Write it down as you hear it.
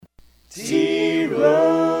Like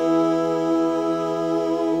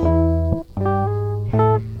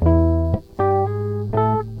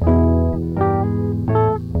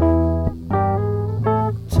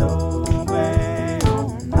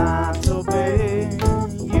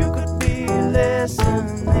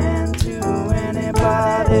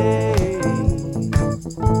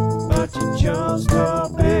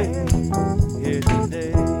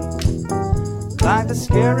the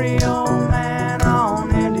scary old man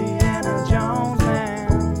on Indiana Jones,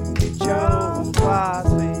 man, you chose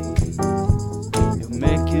wisely. He'll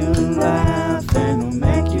make you laugh and he'll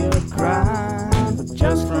make you cry, but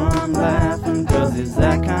just from laughing, 'cause he's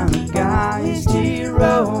that kind of guy. He's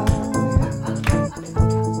T-Row,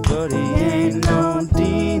 but he ain't no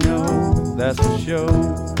Dino, that's for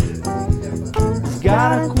sure. He's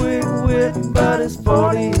got a quick wit, but his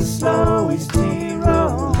 40 is slow. He's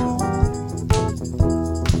T-Row.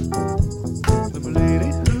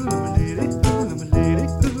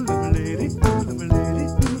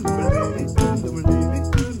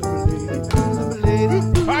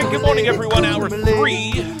 Good morning, everyone. Hour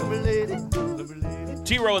 3.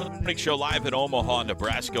 T-Row and the Morning Show live in Omaha,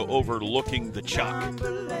 Nebraska, overlooking the Chuck.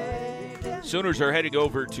 Sooners are heading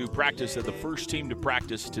over to practice at the first team to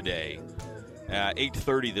practice today.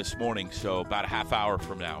 8:30 this morning, so about a half hour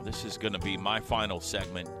from now. This is going to be my final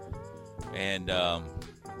segment. And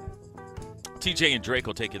TJ and Drake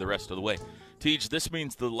will take you the rest of the way. TJ, this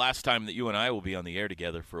means the last time that you and I will be on the air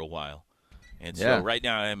together for a while. And so right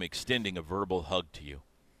now I am extending a verbal hug to you.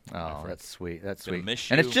 Oh, that's sweet. That's sweet. Miss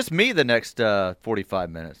and you. it's just me the next 45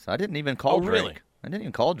 minutes. I didn't even call Drake. Really? I didn't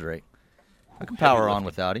even call Drake. I can power on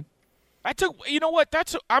without him. You know what?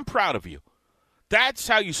 I'm proud of you. That's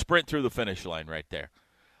how you sprint through the finish line right there.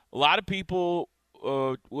 A lot of people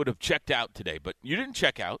would have checked out today, but you didn't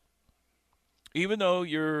check out. Even though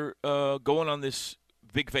you're going on this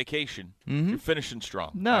big vacation, you're finishing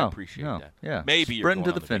strong. No, I appreciate that. Yeah. Maybe you're sprinting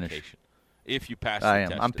going to the finish. Vacation. If you pass I the am.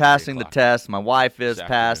 test. I'm at passing 3 the test. My wife is This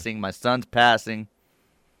passing. My son's passing.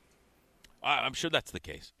 I'm sure that's the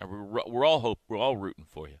case. We're all rooting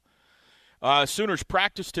for you. Sooners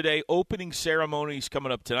practice today. Opening ceremonies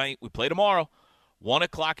coming up tonight. We play tomorrow, 1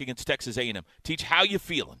 o'clock against Texas A&M. Teach, how you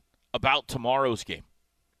feeling about tomorrow's game?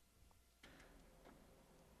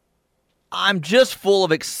 I'm just full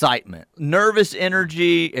of excitement. Nervous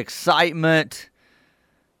energy, excitement,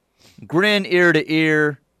 grin ear to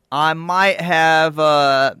ear. I might have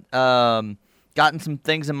gotten some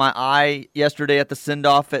things in my eye yesterday at the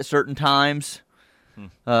send-off at certain times.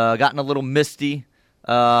 Gotten a little misty.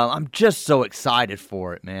 I'm just so excited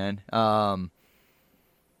for it, man.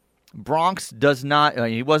 Bronx does not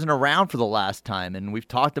he wasn't around for the last time, and we've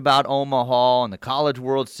talked about Omaha and the College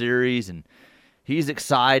World Series, and he's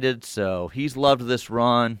excited, so he's loved this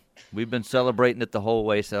run. We've been celebrating it the whole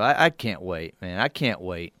way, so I can't wait, man. I can't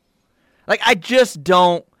wait. Like,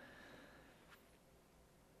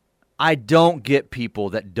 I don't get people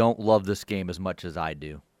that don't love this game as much as I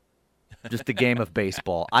do. Just the game of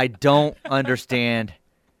baseball. I don't understand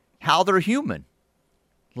how they're human.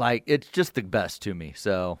 Like, it's just the best to me.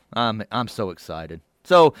 So I'm so excited.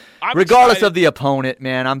 So regardless of the opponent,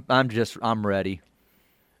 man, I'm ready.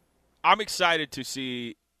 I'm excited to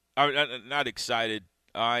see. I'm not excited.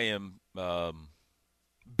 I am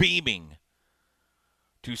beaming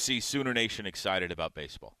to see Sooner Nation excited about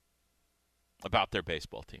baseball. About their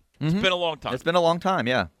baseball team. It's been a long time. It's been a long time,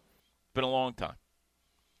 yeah. Been a long time.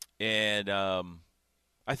 And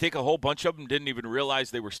I think a whole bunch of them didn't even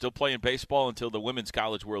realize they were still playing baseball until the Women's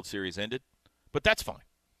College World Series ended. But that's fine.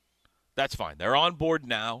 That's fine. They're on board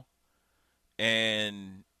now.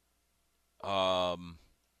 And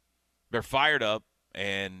they're fired up.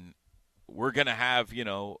 And we're going to have,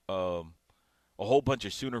 a whole bunch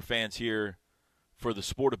of Sooner fans here for the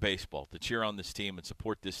sport of baseball to cheer on this team and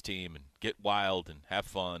support this team and get wild and have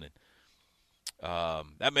fun. And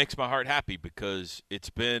that makes my heart happy because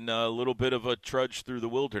it's been a little bit of a trudge through the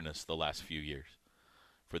wilderness the last few years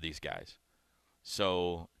for these guys.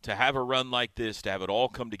 So to have a run like this, to have it all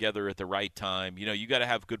come together at the right time, you got to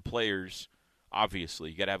have good players,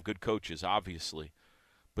 obviously. You got to have good coaches, obviously.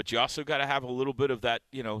 But you also got to have a little bit of that,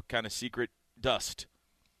 kind of secret dust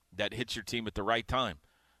that hits your team at the right time.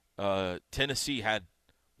 Tennessee had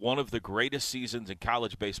one of the greatest seasons in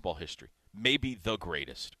college baseball history, maybe the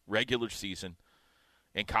greatest regular season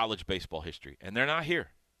in college baseball history, and they're not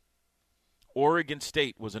here. Oregon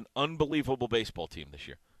State was an unbelievable baseball team this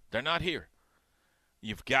year. They're not here.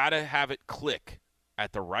 You've got to have it click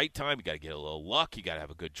at the right time. You got to get a little luck. You got to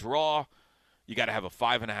have a good draw. You got to have a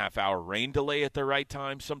 5.5-hour rain delay at the right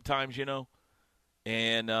time sometimes, and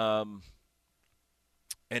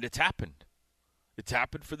it's happened. It's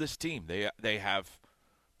happened for this team. They have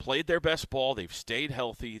played their best ball. They've stayed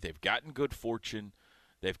healthy. They've gotten good fortune.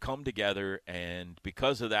 They've come together, and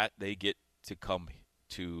because of that, they get to come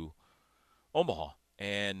to Omaha.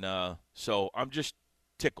 And so I'm just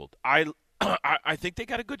tickled. I think they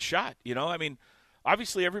got a good shot. I mean,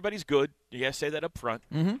 obviously everybody's good. You got to say that up front.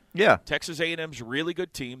 Mm-hmm. Yeah. Texas A&M's a really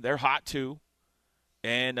good team. They're hot too,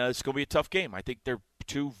 and it's going to be a tough game. I think they're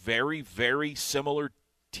two very, very similar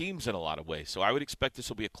teams in a lot of ways. So I would expect this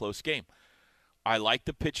will be a close game. I like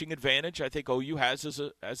the pitching advantage I think OU has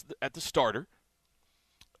at the starter.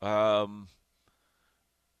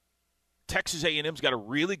 Texas A&M's got a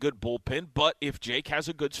really good bullpen, but if Jake has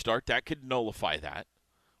a good start, that could nullify that.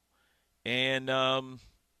 And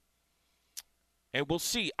we'll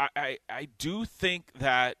see. I do think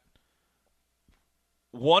that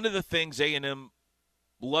one of the things A&M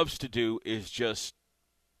loves to do is just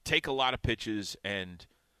take a lot of pitches and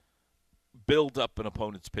build up an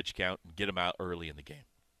opponent's pitch count and get them out early in the game.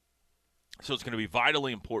 So it's going to be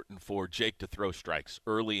vitally important for Jake to throw strikes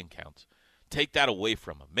early in counts. Take that away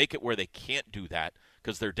from them. Make it where they can't do that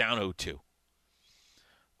because they're down 0-2.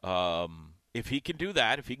 If he can do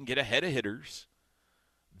that, if he can get ahead of hitters,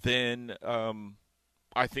 then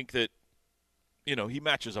I think that he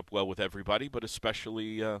matches up well with everybody, but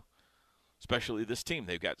especially this team.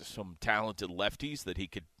 They've got some talented lefties that he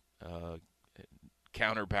could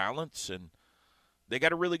counterbalance, and they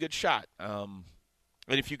got a really good shot. And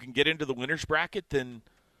if you can get into the winner's bracket, then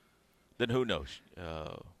who knows?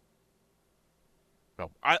 No,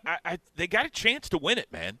 they got a chance to win it,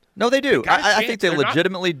 man. No, they do. I think they They're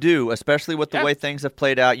legitimately do, especially with the way things have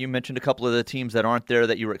played out. You mentioned a couple of the teams that aren't there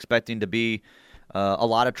that you were expecting to be a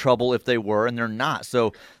lot of trouble if they were, and they're not.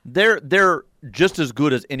 So they're just as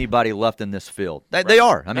good as anybody left in this field. They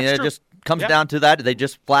are. I mean, it just comes down to that. They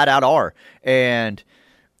just flat out are. And,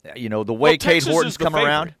 the way Cade Horton's come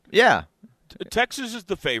around. Yeah. Texas is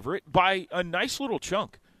the favorite by a nice little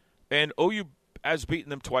chunk. And OU has beaten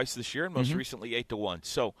them twice this year, and most recently 8-1.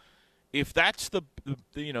 So if that's the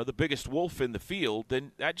biggest wolf in the field,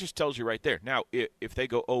 then that just tells you right there. Now, if they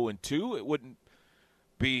go 0-2, it wouldn't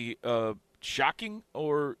be shocking,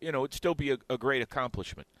 or it'd still be a great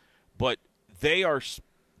accomplishment. But they are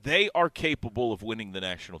capable of winning the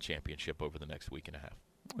national championship over the next week and a half.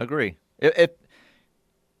 Agree. If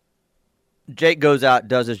Jake goes out,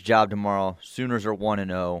 does his job tomorrow, Sooners are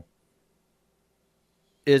 1-0.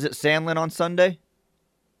 Is it Sandlin on Sunday?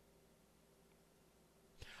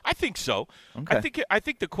 I think so. Okay. I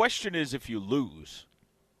think the question is if you lose.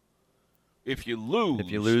 If you lose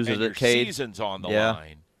and your Cade? Season's on the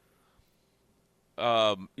line,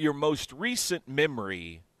 your most recent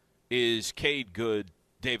memory is Cade good,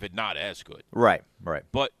 David not as good. Right.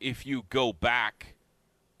 But if you go back,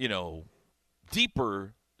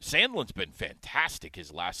 deeper, Sandlin's been fantastic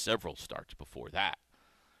his last several starts before that.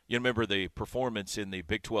 You remember the performance in the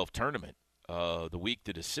Big 12 tournament the week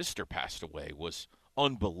that his sister passed away was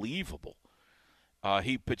unbelievable.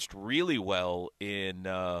 He pitched really well in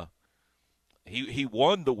he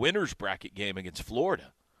won the winner's bracket game against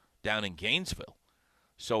Florida down in Gainesville.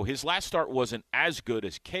 So his last start wasn't as good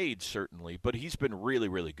as Cade, certainly, but he's been really,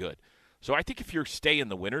 really good. So I think if you stay in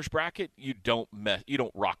the winner's bracket, you don't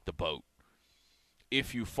rock the boat.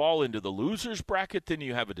 If you fall into the loser's bracket, then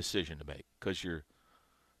you have a decision to make because your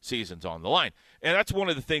season's on the line. And that's one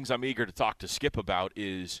of the things I'm eager to talk to Skip about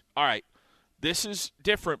is, all right, this is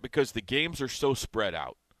different because the games are so spread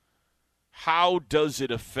out. How does it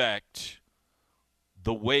affect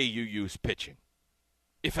the way you use pitching,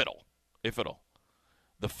 if at all? If at all.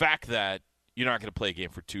 The fact that you're not going to play a game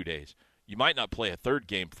for 2 days. You might not play a third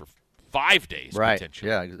game for 5 days, potentially.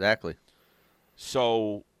 Yeah, exactly.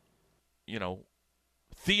 So,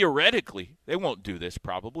 theoretically, they won't do this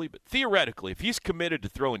probably, but theoretically, if he's committed to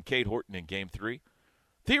throwing Cade Horton in Game 3,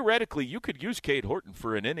 theoretically you could use Cade Horton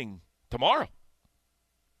for an inning tomorrow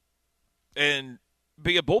and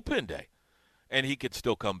be a bullpen day, and he could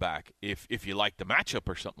still come back if you like the matchup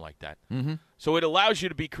or something like that. Mm-hmm. So it allows you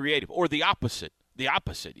to be creative, or the opposite.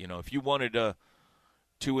 If you wanted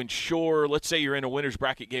to ensure, let's say you're in a winner's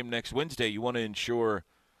bracket game next Wednesday, you want to ensure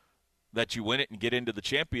that you win it and get into the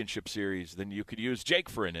championship series, then you could use Jake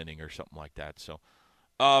for an inning or something like that. So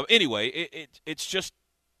anyway, it's just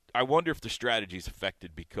I wonder if the strategy is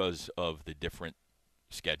affected because of the different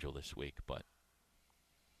schedule this week. But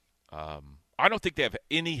I don't think they have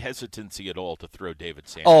any hesitancy at all to throw David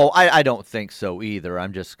Sandlin. Oh, I don't think so either.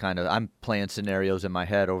 I'm just I'm playing scenarios in my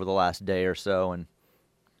head over the last day or so and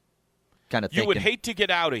kind of thinking. You would hate to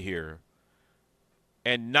get out of here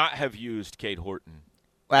and not have used Cade Horton.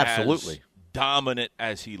 Absolutely. As dominant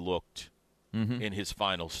as he looked in his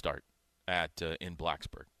final start in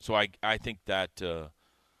Blacksburg. So I think that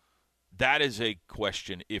that is a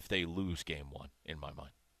question if they lose game one, in my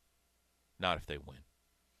mind, not if they win.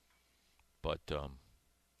 But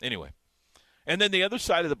anyway. And then the other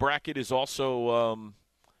side of the bracket is also,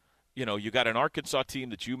 you got an Arkansas team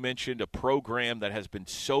that you mentioned, a program that has been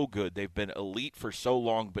so good. They've been elite for so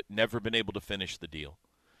long but never been able to finish the deal.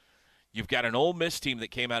 You've got an Ole Miss team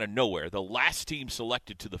that came out of nowhere, the last team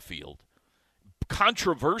selected to the field,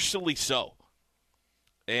 controversially so.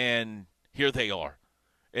 And here they are.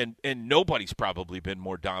 And nobody's probably been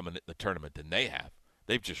more dominant in the tournament than they have.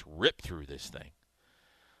 They've just ripped through this thing.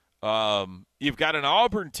 You've got an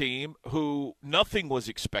Auburn team who nothing was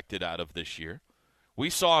expected out of this year. We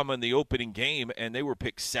saw them in the opening game, and they were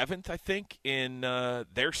picked 7th, I think, in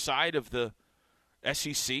their side of the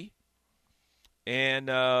SEC. And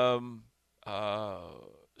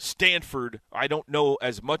Stanford, I don't know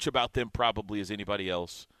as much about them probably as anybody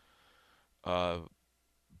else,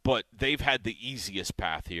 but they've had the easiest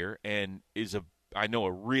path here and is I know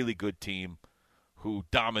a really good team who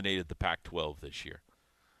dominated the Pac-12 this year.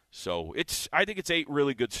 So I think it's 8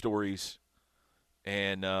 really good stories,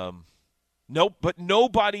 and but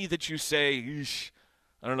nobody that you say, eesh,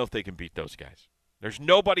 I don't know if they can beat those guys. There's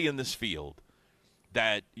nobody in this field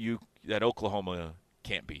that Oklahoma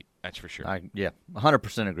can't beat. That's for sure.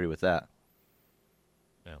 100% agree with that.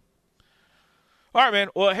 Yeah. All right, man.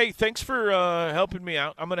 Well, hey, thanks for helping me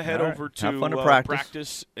out. I'm going to head over to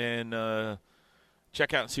practice and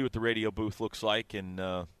check out and see what the radio booth looks like, and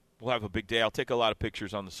we'll have a big day. I'll take a lot of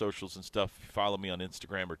pictures on the socials and stuff. Follow me on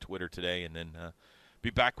Instagram or Twitter today, and then be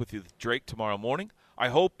back with you, Drake, tomorrow morning. I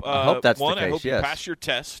hope that's the case, I hope yes. you pass your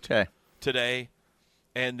test today.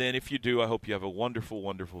 And then if you do, I hope you have a wonderful,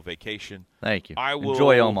 wonderful vacation. Thank you. I will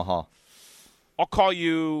enjoy Omaha. I'll call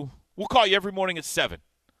you. We'll call you every morning at 7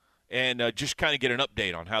 and just kind of get an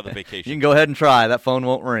update on how the vacation You can go ahead and try. That phone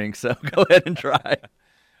won't ring, so go ahead and try.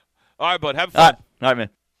 All right, bud. Have fun. All right, man.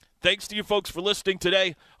 Thanks to you folks for listening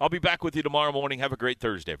today. I'll be back with you tomorrow morning. Have a great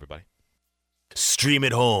Thursday, everybody. Stream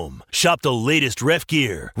at home. Shop the latest ref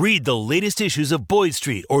gear. Read the latest issues of Boyd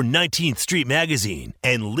Street or 19th Street Magazine.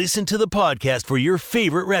 And listen to the podcast for your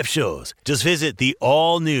favorite ref shows. Just visit the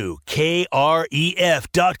all-new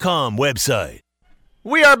KREF.com website.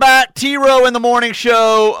 We are back. T-Row in the morning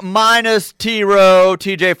show minus T-Row.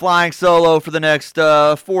 TJ flying solo for the next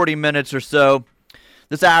 40 minutes or so.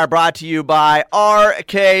 This hour brought to you by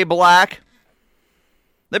RK Black.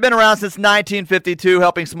 They've been around since 1952,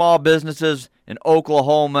 helping small businesses in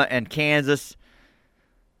Oklahoma and Kansas.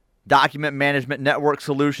 Document management, network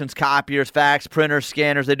solutions, copiers, fax, printers,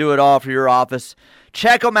 scanners. They do it all for your office.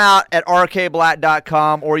 Check them out at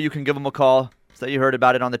rkblack.com, or you can give them a call. So you heard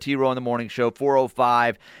about it on the T-Row in the Morning Show,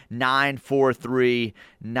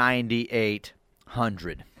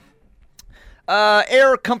 405-943-9800.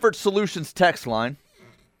 Air Comfort Solutions text line.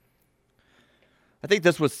 I think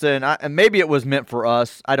this was sent, and maybe it was meant for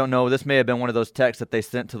us. I don't know. This may have been one of those texts that they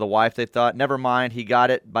sent to the wife. They thought, never mind, he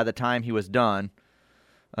got it by the time he was done.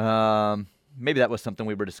 Maybe that was something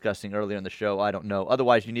we were discussing earlier in the show. I don't know.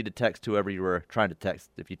 Otherwise, you need to text whoever you were trying to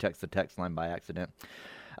text if you text the text line by accident.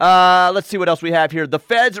 Let's see what else we have here. The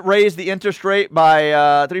Feds raised the interest rate by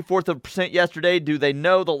 0.75% yesterday. Do they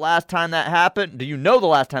know the last time that happened? Do you know the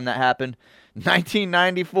last time that happened?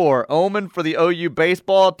 1994. Omen for the OU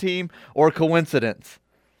baseball team or coincidence?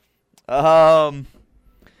 I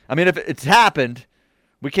mean, if it's happened,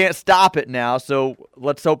 we can't stop it now, so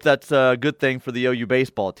let's hope that's a good thing for the OU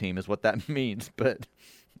baseball team is what that means. But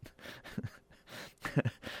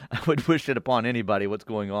I would wish it upon anybody what's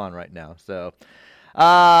going on right now. So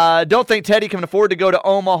don't think Teddy can afford to go to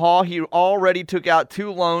Omaha. He already took out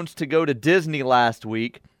 2 loans to go to Disney last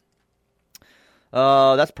week.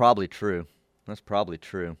 That's probably true. It's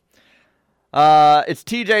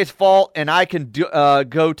TJ's fault, and I can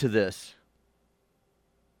go to this.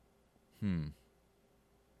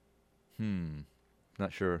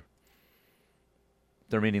 Not sure.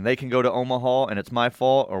 They're meaning they can go to Omaha, and it's my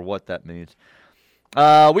fault, or what that means.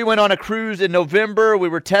 We went on a cruise in November. We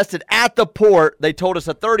were tested at the port. They told us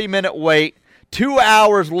a 30-minute wait. 2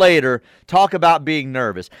 hours later, talk about being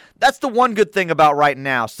nervous. That's the one good thing about right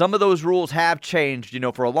now. Some of those rules have changed.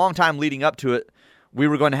 For a long time leading up to it, we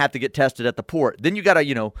were going to have to get tested at the port. Then you got to,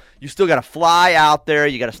 you still got to fly out there.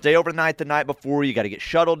 You got to stay overnight the night before. You got to get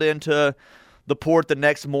shuttled into the port the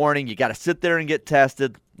next morning. You got to sit there and get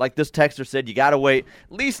tested. Like this texter said, you got to wait.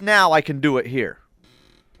 At least now I can do it here.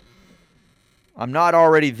 I'm not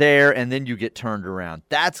already there, and then you get turned around.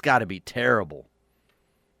 That's got to be terrible.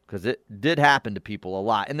 Because it did happen to people a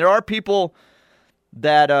lot. And there are people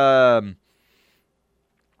that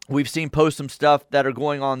we've seen post some stuff that are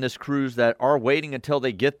going on this cruise that are waiting until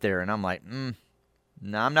they get there. And I'm like,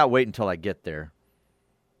 no, I'm not waiting until I get there.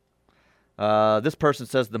 This person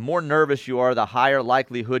says the more nervous you are, the higher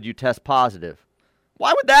likelihood you test positive.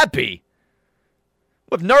 Why would that be?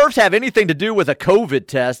 If nerves have anything to do with a COVID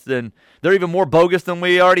test, then they're even more bogus than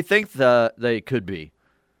we already think they could be.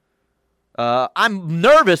 I'm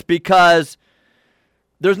nervous because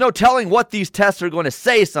there's no telling what these tests are going to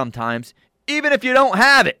say sometimes, even if you don't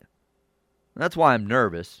have it. That's why I'm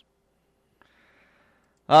nervous.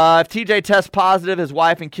 If TJ tests positive, his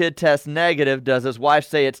wife and kid test negative, does his wife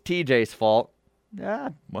say it's TJ's fault? Yeah,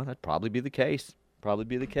 well, that'd probably be the case.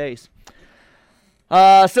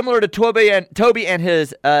 Similar to Toby and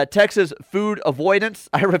his Texas food avoidance,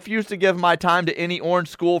 I refuse to give my time to any Orange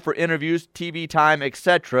School for interviews, TV time,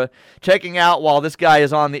 etc. Checking out while this guy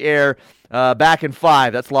is on the air back in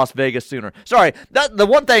 5. That's Las Vegas Sooner. Sorry, the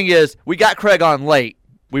one thing is we got Craig on late.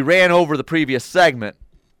 We ran over the previous segment,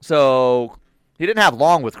 so he didn't have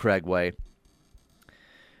long with Craig Way.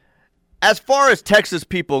 As far as Texas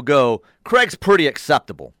people go, Craig's pretty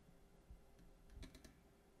acceptable.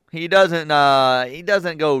 He doesn't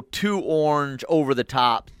go too orange over the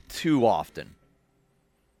top too often.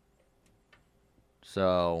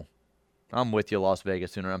 So, I'm with you, Las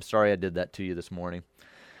Vegas Sooner. I'm sorry I did that to you this morning.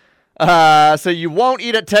 So you won't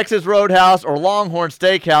eat at Texas Roadhouse or Longhorn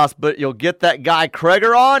Steakhouse, but you'll get that guy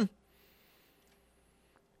Kreger on?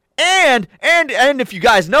 And if you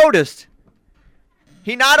guys noticed,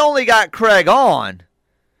 he not only got Craig on,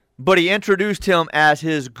 but he introduced him as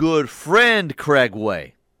his good friend Craig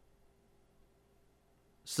Way.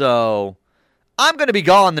 So, I'm going to be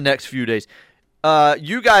gone the next few days.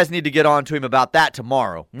 You guys need to get on to him about that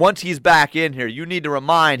tomorrow. Once he's back in here, you need to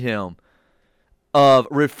remind him of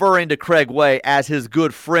referring to Craig Way as his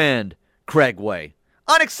good friend Craig Way.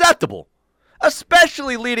 Unacceptable,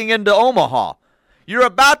 especially leading into Omaha. You're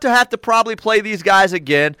about to have to probably play these guys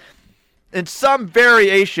again. In some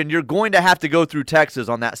variation, you're going to have to go through Texas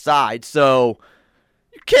on that side. So,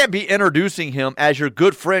 you can't be introducing him as your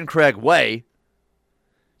good friend Craig Way.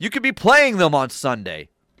 You could be playing them on Sunday.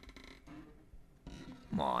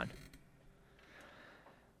 Come on.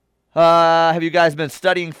 Have you guys been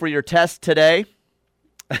studying for your test today?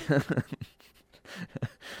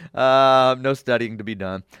 No studying to be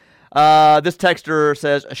done. This texter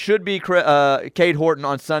says, should be Cade Horton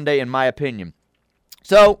on Sunday, in my opinion.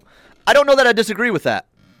 So, I don't know that I disagree with that.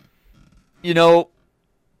 You know,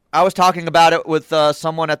 I was talking about it with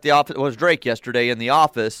someone at the office. It was Drake yesterday in the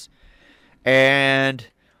office. And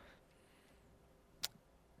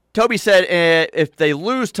Toby said if they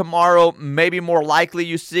lose tomorrow, maybe more likely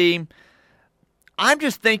you see. I'm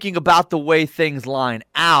just thinking about the way things line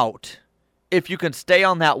out. If you can stay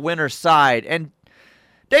on that winner's side. And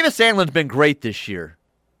Davis Sandlin's been great this year.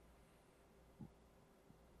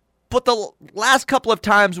 But the last couple of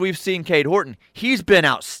times we've seen Cade Horton, he's been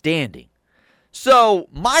outstanding. So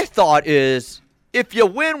my thought is, if you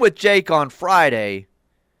win with Jake on Friday,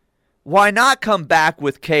 why not come back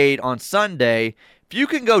with Cade on Sunday? If you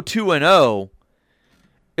can go 2-0,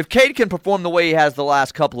 if Cade can perform the way he has the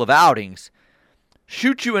last couple of outings,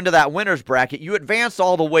 shoot you into that winner's bracket, you advance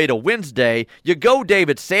all the way to Wednesday, you go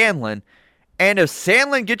David Sandlin, and if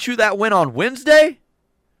Sandlin gets you that win on Wednesday,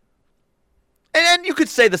 and then you could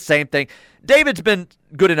say the same thing. David's been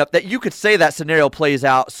good enough that you could say that scenario plays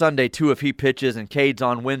out Sunday too if he pitches and Cade's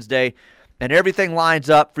on Wednesday, and everything lines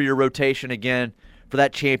up for your rotation again for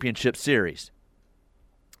that championship series.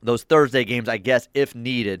 Those Thursday games, I guess, if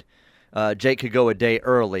needed, Jake could go a day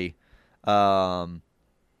early. But,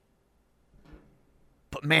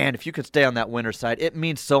 man, if you could stay on that winner's side, it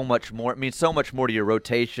means so much more. It means so much more to your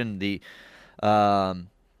rotation. They've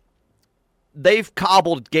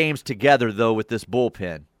cobbled games together, though, with this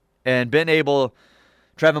bullpen and been able,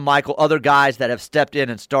 Trevin Michael, other guys that have stepped in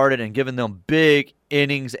and started and given them big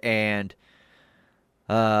innings and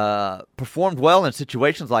performed well in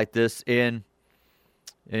situations like this in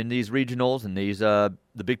these regionals and these the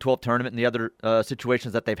Big 12 tournament and the other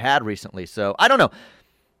situations that they've had recently. So, I don't know.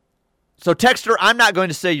 So, Texter, I'm not going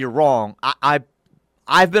to say you're wrong.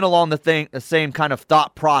 I've been along the same kind of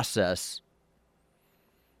thought process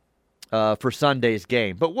for Sunday's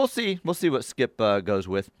game. But we'll see. We'll see what Skip goes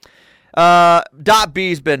with. Doc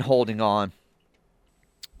B's been holding on.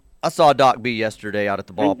 I saw Doc B yesterday out at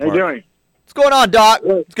the ballpark. How you doing? What's going on, Doc?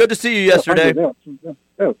 It's good to see you yesterday. That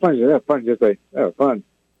was fun. That was fun.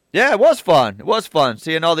 Yeah, it was fun. It was fun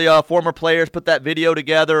seeing all the former players put that video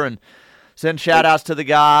together and send shout-outs to the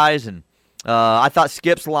guys. And I thought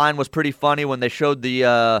Skip's line was pretty funny when they showed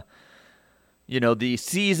the the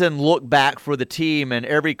season look back for the team, and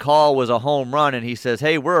every call was a home run, and he says,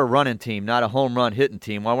 hey, we're a running team, not a home run hitting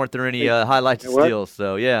team. Why weren't there any highlights and steals?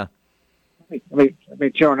 So, yeah. I mean,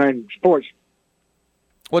 Channel 9 Sports.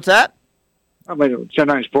 What's that? I mean,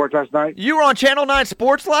 Channel 9 Sports last night. You were on Channel 9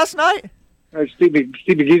 Sports last night? Steve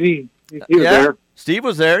McGeady, he was there. Steve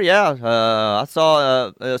was there, yeah. I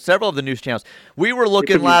saw several of the news channels. We were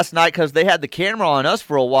looking last night because they had the camera on us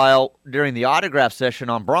for a while during the autograph session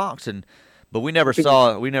on Bronx, but we never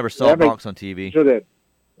saw Bronx on TV. So that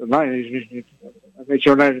I made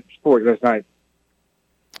Channel 9 Sports last night.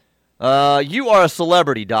 You are a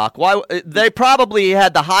celebrity, Doc. Why? They probably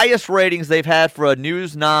had the highest ratings they've had for a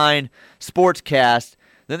News 9 sportscast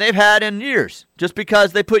than they've had in years, just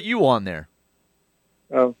because they put you on there.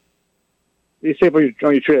 Be safe on your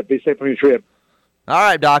trip. Be safe on your trip. All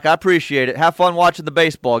right, Doc. I appreciate it. Have fun watching the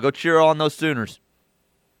baseball. Go cheer on those Sooners.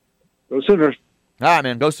 Go Sooners. All right,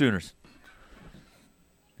 man. Go Sooners.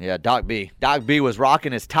 Yeah, Doc B. Doc B was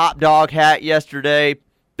rocking his Top Dog hat yesterday.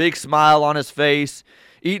 Big smile on his face.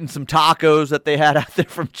 Eating some tacos that they had out there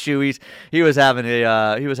from Chewy's. He was having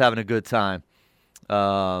a good time.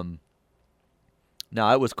 No,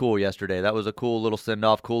 it was cool yesterday. That was a cool little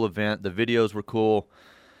send-off, cool event. The videos were cool.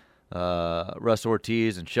 Russ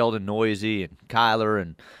Ortiz and Sheldon Noisy and Kyler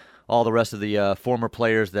and all the rest of the former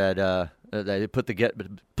players that they put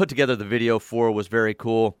together the video for was very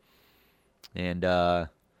cool. And I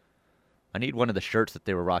need one of the shirts that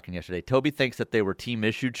they were rocking yesterday. Toby thinks that they were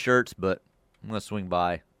team-issued shirts, but I'm going to swing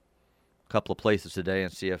by a couple of places today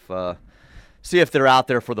and see if they're out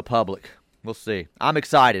there for the public. We'll see. I'm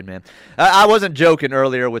excited, man. I wasn't joking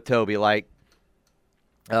earlier with Toby. Like,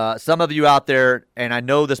 some of you out there, and I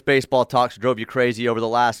know this baseball talks drove you crazy over the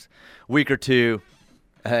last week or two,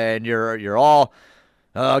 and you're all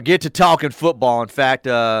get to talking football. In fact,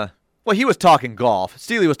 he was talking golf.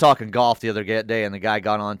 Steely was talking golf the other day, and the guy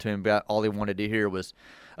got on to him about all he wanted to hear was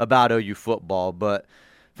about OU football. But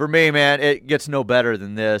for me, man, it gets no better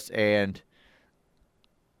than this, and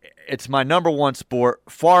it's my number one sport,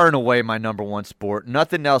 far and away my number one sport.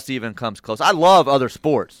 Nothing else even comes close. I love other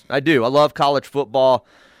sports. I do. I love college football.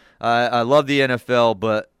 I love the NFL,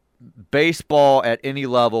 but baseball at any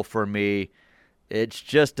level for me, it's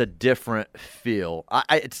just a different feel.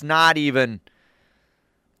 It's not even,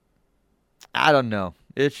 I don't know.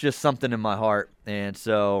 It's just something in my heart, and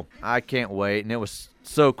so I can't wait. And it was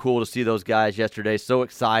so cool to see those guys yesterday, so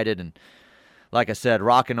excited, and like I said,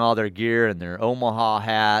 rocking all their gear and their Omaha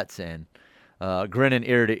hats and grinning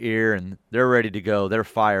ear to ear, and they're ready to go. They're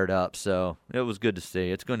fired up, so it was good to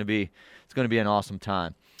see. It's going to be an awesome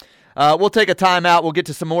time. We'll take a timeout. We'll get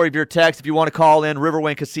to some more of your texts. If you want to call in,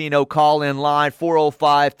 Riverwind Casino call-in line,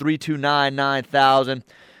 405-329-9000.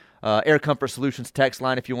 Air Comfort Solutions text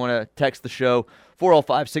line if you want to text the show,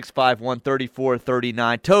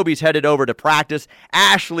 405-651-3439. Toby's headed over to practice.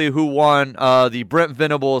 Ashley, who won the Brent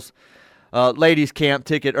Venables ladies camp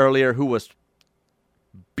ticket earlier, who was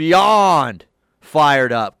beyond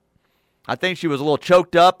fired up. I think she was a little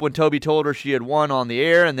choked up when Toby told her she had won on the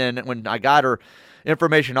air, and then when I got her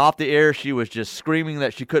information off the air, she was just screaming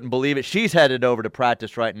that she couldn't believe it. She's headed over to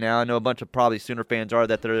practice right now. I know a bunch of probably Sooner fans are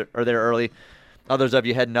there early. Others of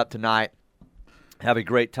you heading up tonight. Have a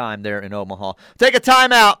great time there in Omaha. Take a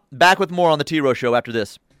timeout. Back with more on the T-Row Show after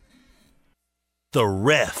this. The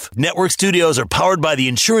Ref. Network studios are powered by the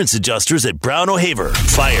insurance adjusters at Brown O'Haver.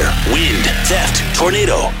 Fire, wind, theft,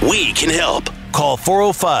 tornado. We can help. Call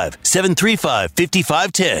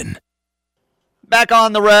 405-735-5510. Back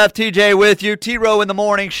on the Ref. TJ with you. T-Row in the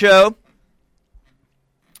Morning Show.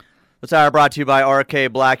 This hour brought to you by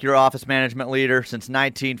RK Black, your office management leader since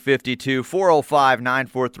 1952.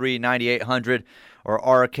 405-943-9800 or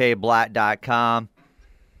rkblack.com.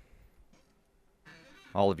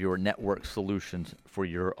 All of your network solutions for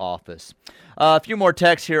your office. A few more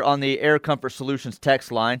texts here on the Air Comfort Solutions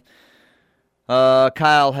text line.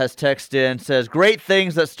 Kyle has texted in, says, great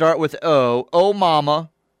things that start with O. O Mama,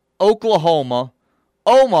 Oklahoma,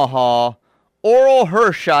 Omaha, Oral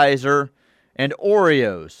Hershiser, and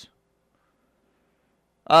Oreos.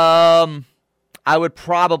 I would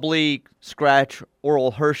probably scratch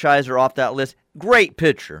Oral Hershiser off that list. Great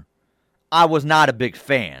pitcher. I was not a big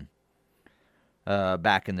fan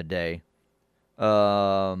back in the day.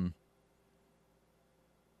 But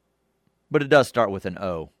it does start with an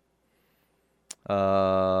O.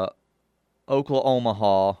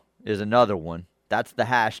 Oklahoma is another one. That's the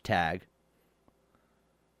hashtag.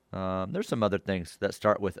 There's some other things that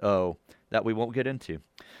start with O that we won't get into.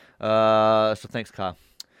 So thanks, Kyle.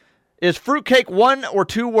 Is fruitcake one or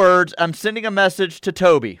two words? I'm sending a message to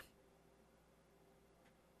Toby.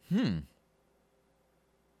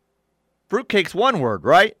 Fruitcake's one word,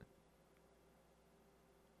 right?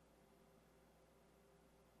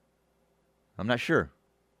 I'm not sure.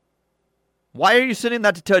 Why are you sending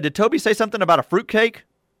that to Toby? Did Toby say something about a fruitcake?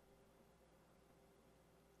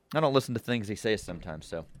 I don't listen to things he says sometimes,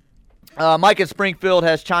 so. Mike in Springfield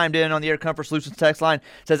has chimed in on the Air Comfort Solutions text line.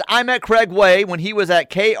 Says, I met Craig Way when he was at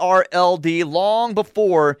KRLD long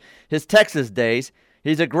before his Texas days.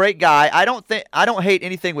 He's a great guy. I don't hate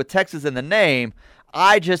anything with Texas in the name.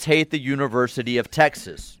 I just hate the University of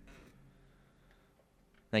Texas.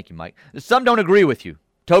 Thank you, Mike. Some don't agree with you.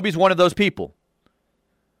 Toby's one of those people.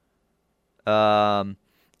 There's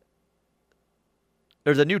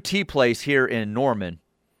a new tea place here in Norman,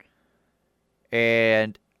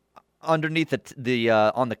 and underneath the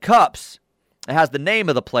on the cups, it has the name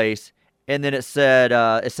of the place, and then it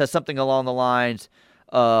says something along the lines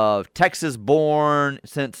of Texas born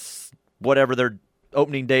since whatever their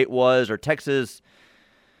opening date was, or Texas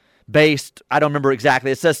based. I don't remember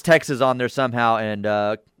exactly. It says Texas on there somehow, and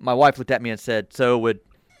my wife looked at me and said, so would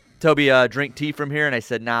Toby drink tea from here? And I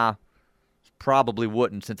said, nah, probably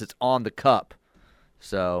wouldn't since it's on the cup.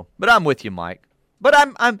 So, but I'm with you, Mike. But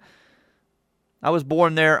I was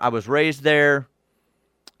born there. I was raised there.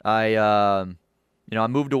 I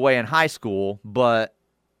moved away in high school, but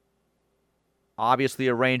obviously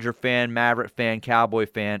a Ranger fan, Maverick fan, Cowboy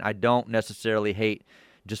fan. I don't necessarily hate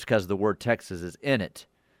just because the word Texas is in it.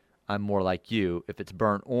 I'm more like you. If it's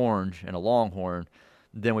burnt orange and a Longhorn,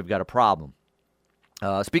 then we've got a problem.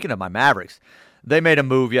 Speaking of my Mavericks, they made a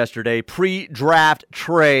move yesterday, pre-draft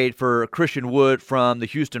trade for Christian Wood from the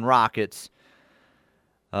Houston Rockets.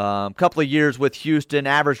 A couple of years with Houston,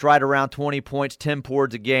 averaged right around 20 points, 10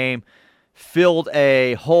 boards a game, filled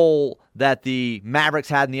a hole that the Mavericks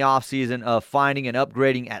had in the offseason of finding and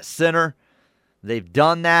upgrading at center. They've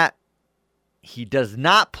done that. He does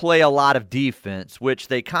not play a lot of defense, which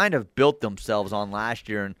they kind of built themselves on last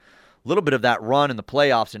year, and a little bit of that run in the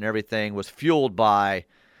playoffs and everything was fueled by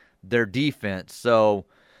their defense. So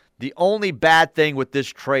the only bad thing with this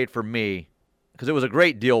trade for me, because it was a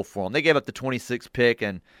great deal for them, they gave up the 26th pick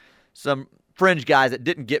and some fringe guys that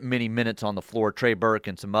didn't get many minutes on the floor, Trey Burke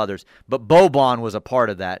and some others, but Boban was a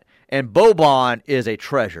part of that. And Boban is a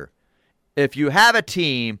treasure. If you have a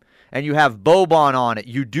team and you have Boban on it,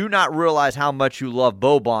 you do not realize how much you love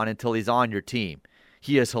Boban until he's on your team.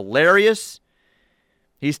 He is hilarious.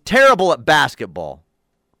 He's terrible at basketball.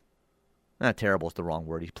 Not terrible is the wrong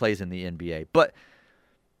word. He plays in the NBA. But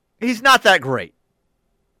he's not that great.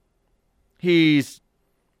 He's,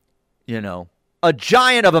 a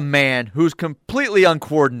giant of a man who's completely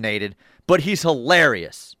uncoordinated, but he's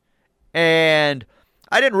hilarious. And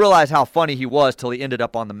I didn't realize how funny he was till he ended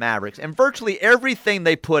up on the Mavericks. And virtually everything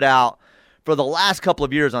they put out for the last couple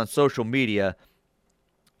of years on social media,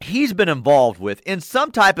 he's been involved with in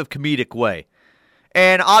some type of comedic way.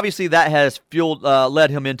 And obviously that has led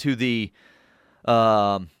him into the,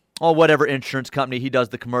 whatever insurance company he does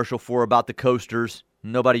the commercial for about the coasters.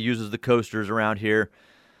 Nobody uses the coasters around here.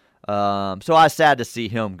 So I was sad to see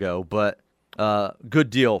him go, but good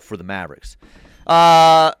deal for the Mavericks.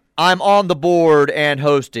 I'm on the board and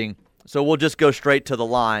hosting, so we'll just go straight to the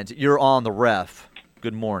lines. You're on the ref.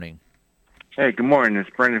 Good morning. Hey, good morning. It's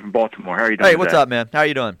Brendan from Baltimore. How are you doing Hey, what's up, man? How are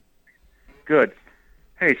you doing? Good.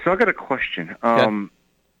 Hey, so I got a question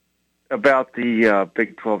about the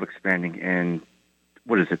Big 12 expanding in,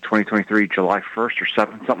 2023, July 1st or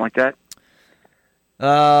 7th, something like that?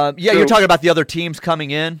 You're talking about the other teams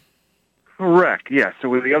coming in? Correct, yeah. So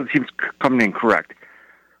with the other teams coming in, correct.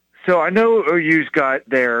 So I know OU's got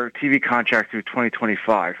their TV contract through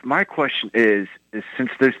 2025. My question is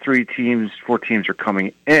since those 4 teams are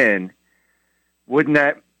coming in, wouldn't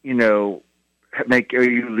that, make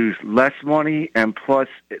OU lose less money, and plus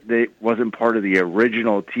it wasn't part of the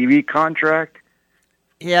original TV contract?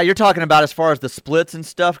 Yeah, you're talking about as far as the splits and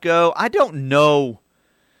stuff go. I don't know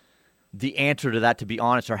the answer to that, to be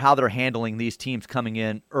honest, or how they're handling these teams coming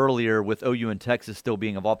in earlier with OU and Texas still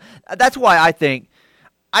being involved. That's why I think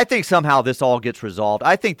somehow this all gets resolved.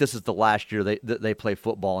 I think this is the last year they play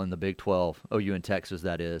football in the Big 12, OU and Texas,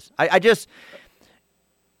 that is.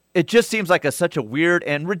 It just seems like such a weird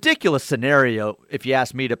and ridiculous scenario, if you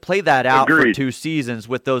ask me, to play that out Agreed. for 2 seasons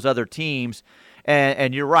with those other teams.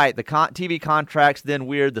 And you're right, the TV contract's then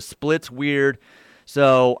weird, the split's weird.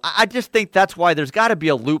 So I just think that's why there's got to be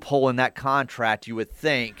a loophole in that contract, you would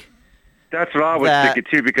think. That's what I was thinking,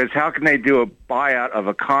 too, because how can they do a buyout of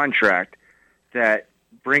a contract that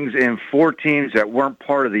brings in 4 teams that weren't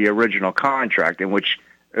part of the original contract, in which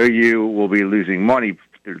OU will be losing money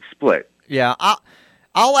through the split? Yeah,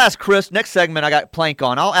 I'll ask Chris next segment. I got Plank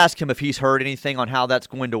on. I'll ask him if he's heard anything on how that's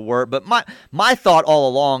going to work. But my thought all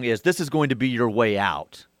along is this is going to be your way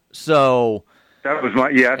out. So that was that's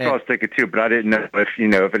what I was thinking too. But I didn't know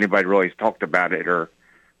if anybody really talked about it or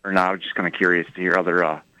not. I was just kind of curious to hear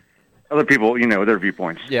other people, their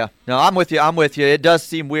viewpoints. Yeah, no, I'm with you. It does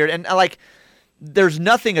seem weird, and there's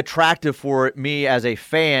nothing attractive for me as a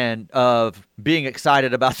fan of being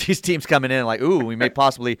excited about these teams coming in. Like, ooh, we may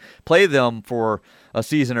possibly play them for a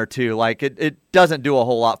season or two. Like, it doesn't do a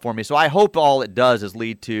whole lot for me. So I hope all it does is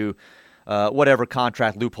lead to whatever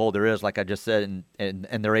contract loophole there is, like I just said,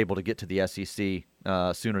 and they're able to get to the SEC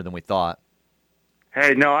sooner than we thought.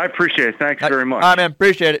 Hey, no, I appreciate it. Thanks very much. All right, man.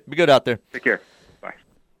 Appreciate it. Be good out there. Take care. Bye.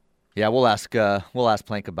 Yeah, we'll ask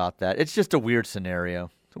Plank about that. It's just a weird scenario.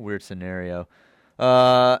 It's a weird scenario.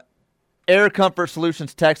 Air Comfort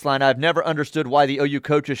Solutions text line. I've never understood why the OU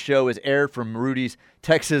Coaches Show is aired from Rudy's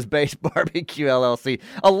Texas-based barbecue LLC.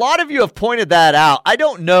 A lot of you have pointed that out. I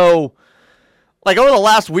don't know. Like, over the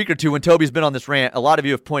last week or two when Toby's been on this rant, a lot of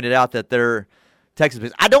you have pointed out that they're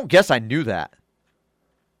Texas-based. I don't guess I knew that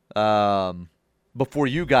before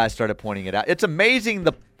you guys started pointing it out. It's amazing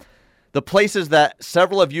the places that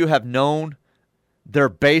several of you have known they're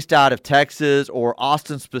based out of Texas or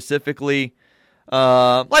Austin specifically.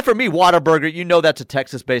 Like for me, Whataburger, that's a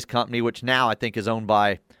Texas-based company, which now I think is owned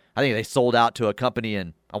by, I think they sold out to a company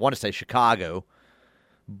in, I want to say Chicago.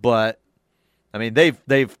 But, I mean,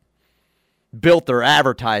 they've built their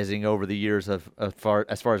advertising over the years as far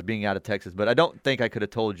as being out of Texas. But I don't think I could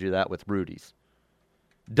have told you that with Rudy's.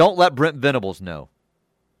 Don't let Brent Venables know.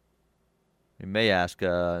 You may ask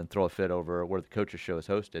and throw a fit over where the Coaches Show is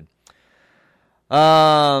hosted.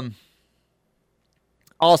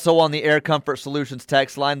 Also on the Air Comfort Solutions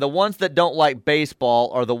text line, the ones that don't like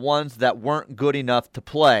baseball are the ones that weren't good enough to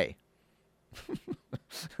play.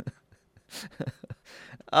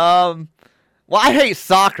 Well, I hate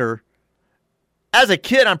soccer. As a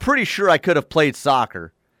kid, I'm pretty sure I could have played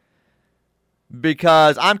soccer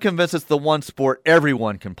because I'm convinced it's the one sport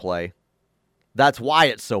everyone can play. That's why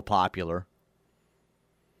it's so popular.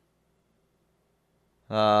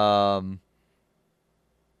 But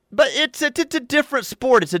it's a different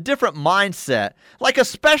sport. It's a different mindset. Like,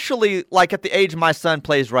 especially like at the age my son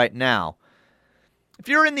plays right now. If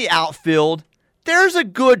you're in the outfield, there's a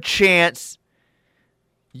good chance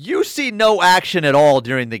you see no action at all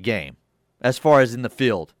during the game as far as in the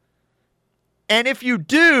field. And if you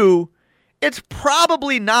do, it's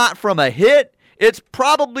probably not from a hit. It's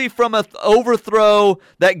probably from an overthrow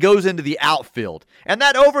that goes into the outfield. And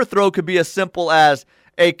that overthrow could be as simple as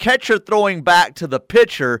a catcher throwing back to the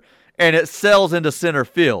pitcher, and it sails into center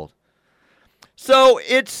field. So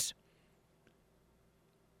it's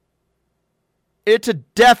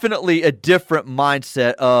definitely a different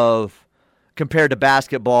mindset of compared to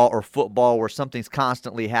basketball or football where something's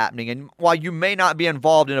constantly happening. And while you may not be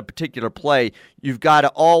involved in a particular play, you've got to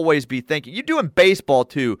always be thinking. You do in baseball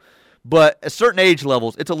too, but at certain age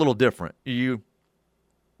levels, it's a little different. You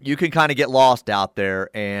can kind of get lost out there,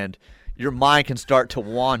 and your mind can start to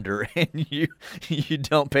wander, and you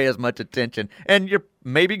don't pay as much attention. And you're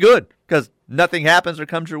maybe good because nothing happens or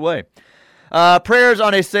comes your way. Prayers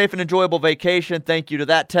on a safe and enjoyable vacation. Thank you to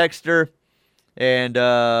that texter. And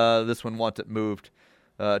this one wants it moved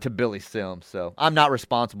to Billy Sims. So I'm not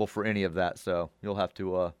responsible for any of that, so you'll have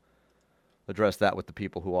to address that with the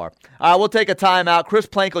people who are. All right, we'll take a timeout. Chris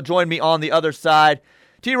Plank will join me on the other side.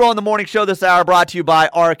 T-Row in the Morning Show this hour brought to you by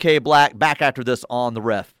RK Black. Back after this on The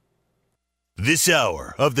Ref. This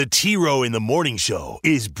hour of the T-Row in the Morning Show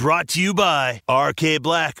is brought to you by RK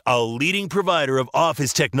Black, a leading provider of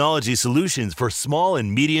office technology solutions for small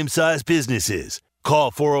and medium-sized businesses.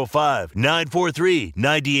 Call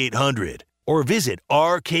 405-943-9800 or visit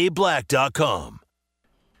rkblack.com.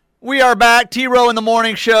 We are back. T-Row in the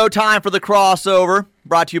Morning Show. Time for the crossover.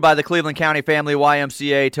 Brought to you by the Cleveland County Family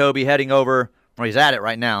YMCA. Toby heading over, or he's at it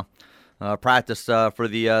right now. Practice for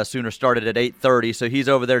the Sooners started at 8:30, so he's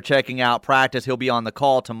over there checking out practice. He'll be on the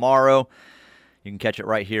call tomorrow. You can catch it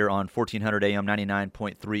right here on 1400 AM,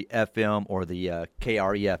 99.3 FM, or the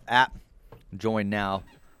KREF app. Joined now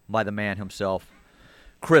by the man himself,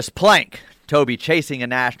 Chris Plank. Toby chasing a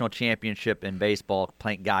national championship in baseball.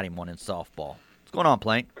 Plank got him one in softball. What's going on,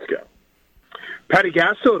 Plank? Let's go. Patty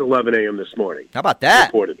Gasso at 11 a.m. this morning. How about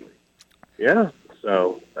that? Reportedly. Yeah,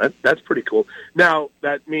 so that's pretty cool. Now,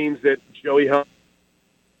 that means that Joey Hunt,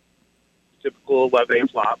 typical 11 a.m.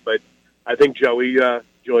 slot, but I think Joey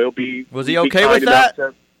will be. Was he okay with that?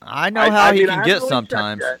 I know how he can get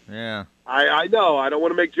sometimes. Yeah. I know. I don't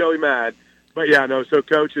want to make Joey mad. But, yeah, no, so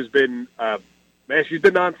Coach has been, she's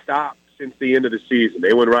been nonstop since the end of the season.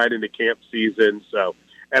 They went right into camp season, so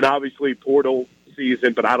and obviously portal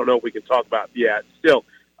season, but I don't know if we can talk about yet. Still,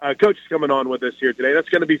 Coach is coming on with us here today. That's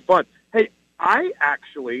going to be fun. Hey, I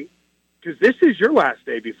actually, because this is your last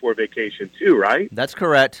day before vacation too, right? That's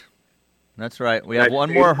correct. That's right. We have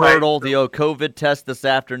one more hurdle, the COVID test this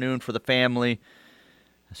afternoon for the family.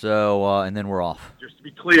 So, and then we're off. Just to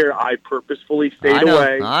be clear, I purposefully stayed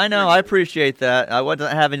away. I know. I appreciate that. I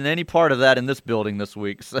wasn't having any part of that in this building this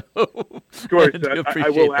week. So, of course, I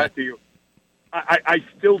will add to you. I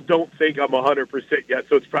still don't think I'm 100% yet,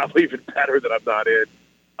 so it's probably even better that I'm not in.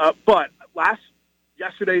 But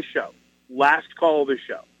yesterday's show, last call of the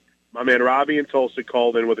show, my man Robbie in Tulsa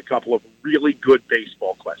called in with a couple of really good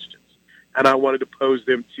baseball questions, and I wanted to pose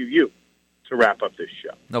them to you to wrap up this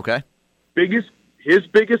show. Okay. His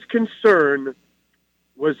biggest concern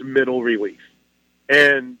was middle relief.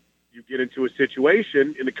 And you get into a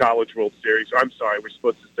situation in the College World Series, or I'm sorry, we're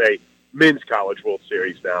supposed to say Men's College World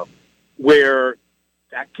Series now, where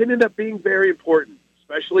that can end up being very important,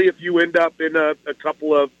 especially if you end up in a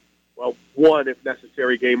couple of, one if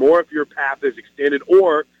necessary game, or if your path is extended,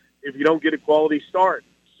 or if you don't get a quality start.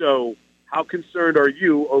 So how concerned are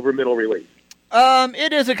you over middle relief?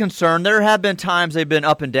 It is a concern. There have been times they've been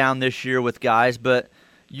up and down this year with guys, but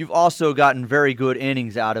you've also gotten very good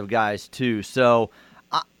innings out of guys too. So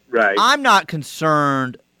right. I'm not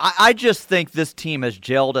concerned. I just think this team has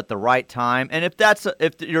gelled at the right time, and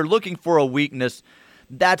if you're looking for a weakness,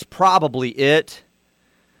 that's probably it.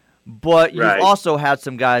 But you've also had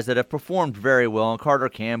some guys that have performed very well, and Carter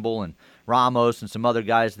Campbell and Ramos and some other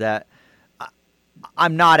guys that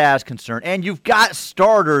I'm not as concerned. And you've got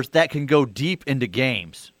starters that can go deep into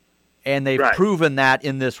games, and they've proven that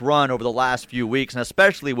in this run over the last few weeks, and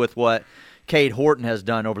especially with what Cade Horton has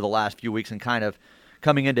done over the last few weeks and kind of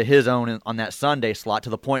coming into his own on that Sunday slot to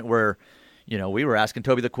the point where, we were asking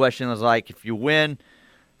Toby the question, was like, if you win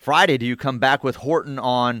Friday, do you come back with Horton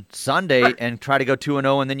on Sunday and try to go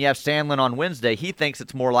 2-0, and then you have Sandlin on Wednesday? He thinks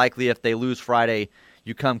it's more likely if they lose Friday,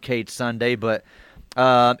 you come Cade Sunday. But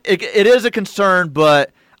it is a concern, but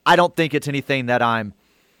I don't think it's anything that I'm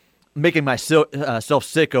making myself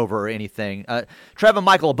sick over or anything. Trevin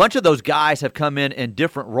Michael, a bunch of those guys have come in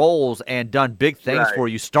different roles and done big things for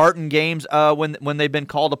you, starting games when they've been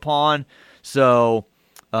called upon. So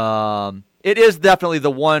it is definitely the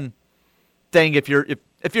one thing if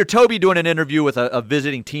you're Toby doing an interview with a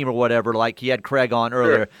visiting team or whatever, like he had Craig on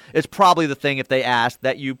earlier, it's probably the thing if they ask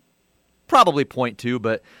that you probably point to,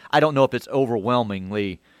 but I don't know if it's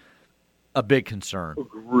overwhelmingly a big concern.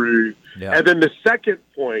 Agreed. Yeah. And then the second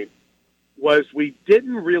point was we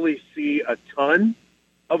didn't really see a ton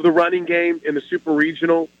of the running game in the Super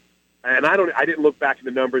Regional, and I didn't look back in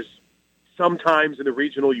the numbers. Sometimes in the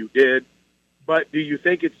Regional you did, but do you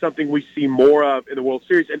think it's something we see more of in the World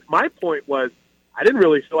Series? And my point was, I didn't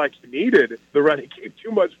really feel like you needed the running game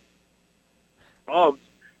too much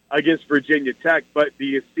against Virginia Tech, but do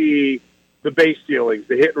you see the base stealings,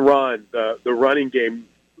 the hit and run, the running game,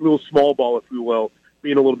 little small ball, if you will,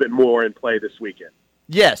 being a little bit more in play this weekend?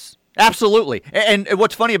 Yes, absolutely. And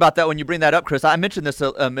what's funny about that when you bring that up, Chris, I mentioned this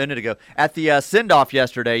a minute ago. At the send-off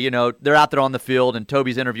yesterday, they're out there on the field, and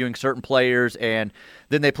Toby's interviewing certain players, and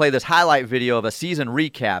then they play this highlight video of a season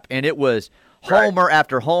recap, and it was homer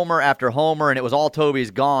after homer after homer, and it was all Toby's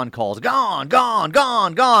gone calls. Gone, gone,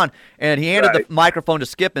 gone, gone. And he handed the microphone to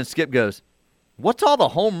Skip, and Skip goes, "What's all the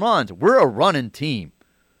home runs? We're a running team."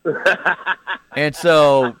 And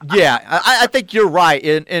so, yeah, I think you're right.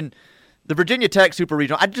 In the Virginia Tech Super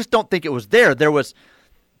Regional, I just don't think it was there.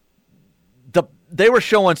 They were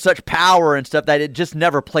showing such power and stuff that it just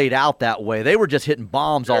never played out that way. They were just hitting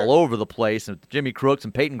bombs all over the place, and Jimmy Crooks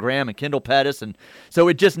and Peyton Graham and Kendall Pettis, and so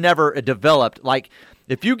it just never developed. Like,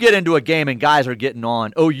 if you get into a game and guys are getting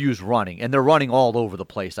on, OU's running, and they're running all over the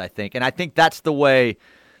place, I think. And I think that's the way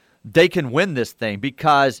they can win this thing,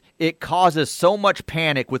 because it causes so much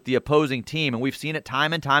panic with the opposing team, and we've seen it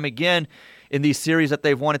time and time again in these series that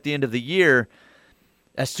they've won at the end of the year.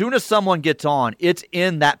 As soon as someone gets on, it's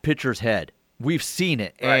in that pitcher's head. We've seen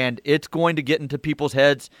it, and it's going to get into people's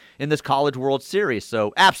heads in this College World Series.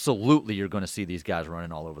 So absolutely you're going to see these guys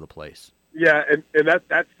running all over the place. Yeah, and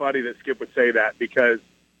that's funny that Skip would say that, because,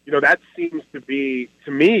 that seems to be,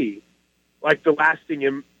 to me, like the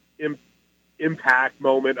lasting impact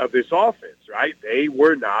moment of this offense, right? They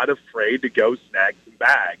were not afraid to go snags and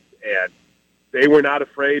bags, and they were not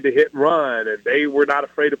afraid to hit and run, and they were not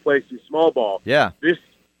afraid to play some small ball. Yeah.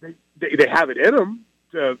 They have it in them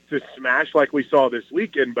to smash like we saw this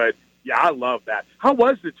weekend, but yeah, I love that. How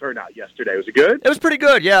was the turnout yesterday? Was it good? It was pretty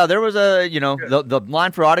good, yeah. There was the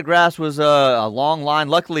line for autographs was a long line.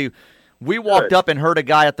 Luckily, We walked Good. up and heard a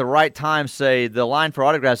guy at the right time say the line for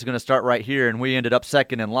autographs is going to start right here, and we ended up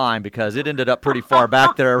second in line because it ended up pretty far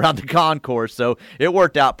back there around the concourse. So it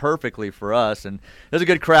worked out perfectly for us, and it was a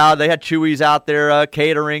good crowd. They had Chewy's out there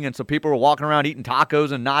catering, and so people were walking around eating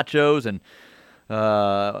tacos and nachos, and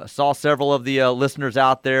saw several of the listeners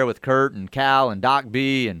out there with Kurt and Cal and Doc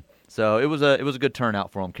B, and so it was a good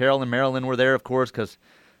turnout for them. Carol and Marilyn were there, of course, because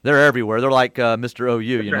they're everywhere. They're like Mr. OU,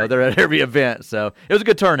 you know. They're at every event. So it was a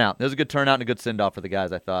good turnout. It was a good turnout and a good send-off for the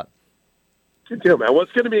guys, I thought. Good deal, man. Well,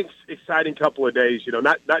 it's going to be an exciting couple of days, you know,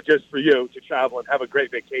 not just for you to travel and have a great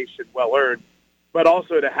vacation, well-earned, but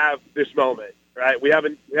also to have this moment, right? We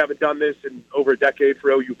haven't done this in over a decade for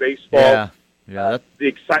OU baseball. Yeah. The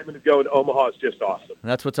excitement of going to Omaha is just awesome.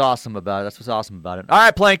 That's what's awesome about it. All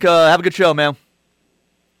right, Plank, have a good show, man.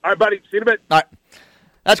 All right, buddy. See you in a bit. All right.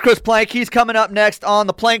 That's Chris Plank. He's coming up next on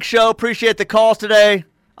The Plank Show. Appreciate the calls today.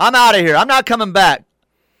 I'm out of here. I'm not coming back.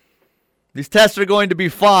 These tests are going to be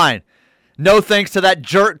fine. No thanks to that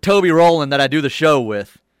jerk Toby Rowland that I do the show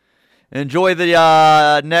with. Enjoy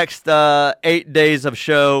the next 8 days of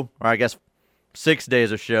show, or I guess 6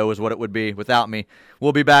 days of show is what it would be without me.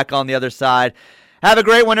 We'll be back on the other side. Have a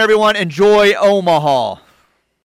great one, everyone. Enjoy Omaha.